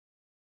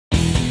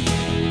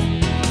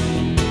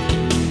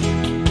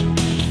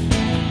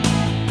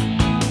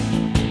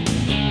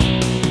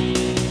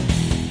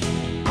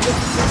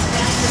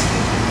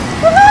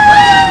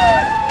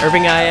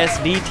Irving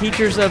ISD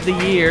Teachers of the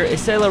Year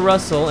Isela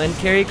Russell and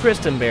Carrie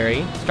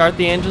Christenberry start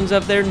the engines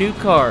of their new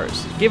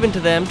cars, given to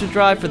them to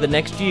drive for the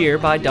next year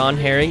by Don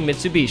Herring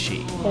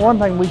Mitsubishi. Well, one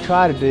thing we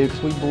try to do,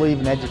 because we believe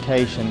in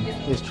education,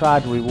 is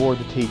try to reward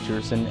the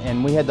teachers.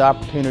 And we had the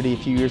opportunity a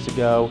few years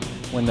ago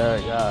when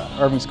the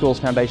Irving Schools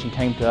Foundation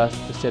came to us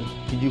and said,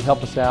 could you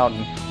help us out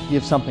and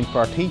give something for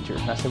our teachers?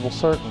 And I said, well,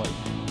 certainly.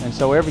 And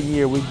so every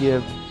year we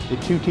give the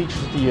two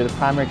teachers of the year, the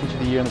primary teacher of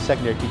the year and the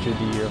secondary teacher of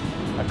the year,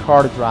 a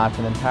car to drive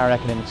for the entire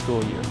academic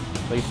school year.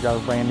 They get to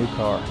drive a brand new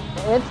car.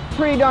 It's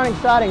pretty darn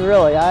exciting,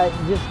 really.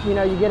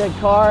 You get a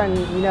car and,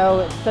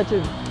 it's such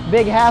a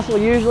big hassle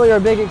usually, or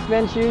a big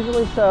expense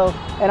usually. So,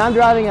 and I'm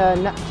driving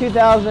a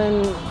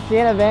 2000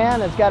 Sienna van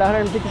that's got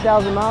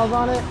 150,000 miles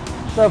on it.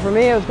 So for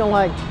me, it was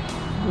going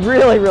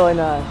really, really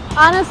nice.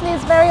 Honestly,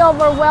 it's very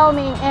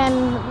overwhelming,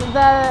 and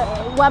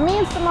what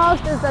means the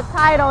most is the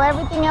title.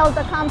 Everything else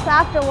that comes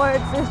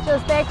afterwards is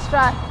just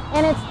extra,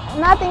 and it's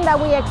nothing that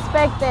we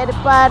expected,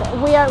 but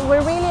we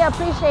really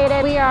appreciate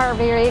it. We are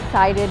very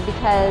excited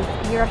because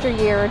year after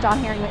year, Don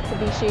Herring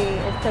Mitsubishi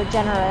is so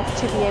generous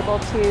to be able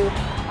to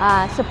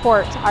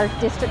support our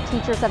district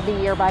teachers of the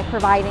year by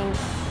providing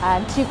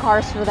 2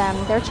 cars for them,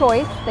 their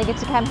choice. They get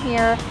to come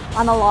here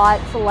on the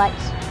lot, select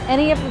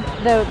any of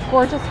the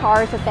gorgeous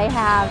cars that they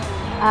have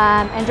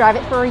and drive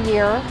it for a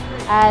year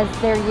as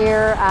their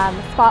year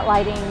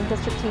spotlighting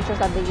district teachers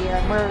of the year.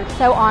 And we're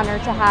so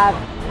honored to have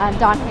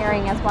Don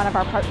Herring as one of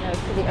our partners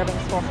for the Irving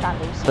Schools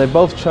Foundation. They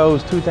both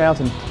chose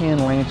 2010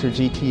 Lancer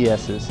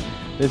GTSs.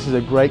 This is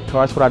a great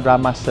car. It's what I drive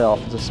myself.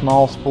 It's a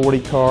small, sporty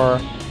car.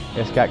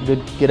 It's got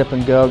good get up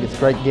and go. It's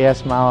great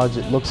gas mileage.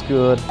 It looks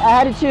good. I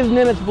had to choose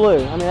Nimitz Blue.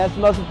 I mean, that's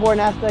the most important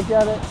aspect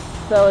of it.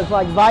 So it's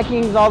like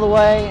Vikings all the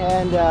way,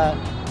 and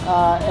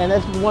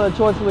that's one of the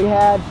choices we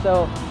had.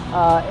 So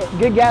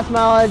good gas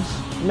mileage,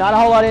 not a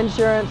whole lot of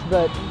insurance,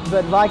 but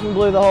Viking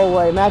blue the whole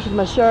way. Matches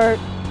my shirt.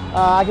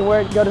 I can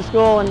wear it, go to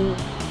school, and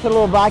put a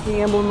little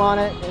Viking emblem on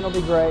it, and it'll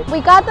be great. We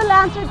got the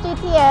Lancer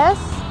GTS,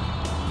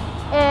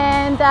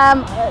 and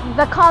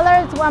the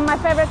color is one of my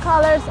favorite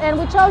colors. And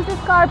we chose this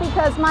car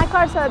because my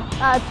car's a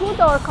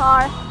 2-door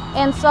car,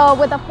 and so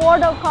with a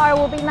 4-door car, it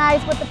will be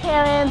nice with the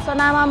parents. So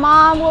now my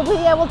mom will be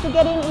able to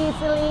get in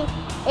easily.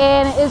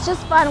 And it's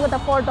just fun with a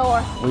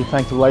 4-door. We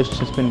think the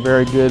relationship's been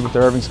very good with the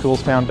Irving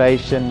Schools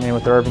Foundation and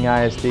with the Irving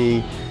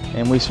ISD,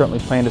 and we certainly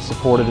plan to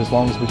support it as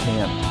long as we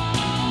can.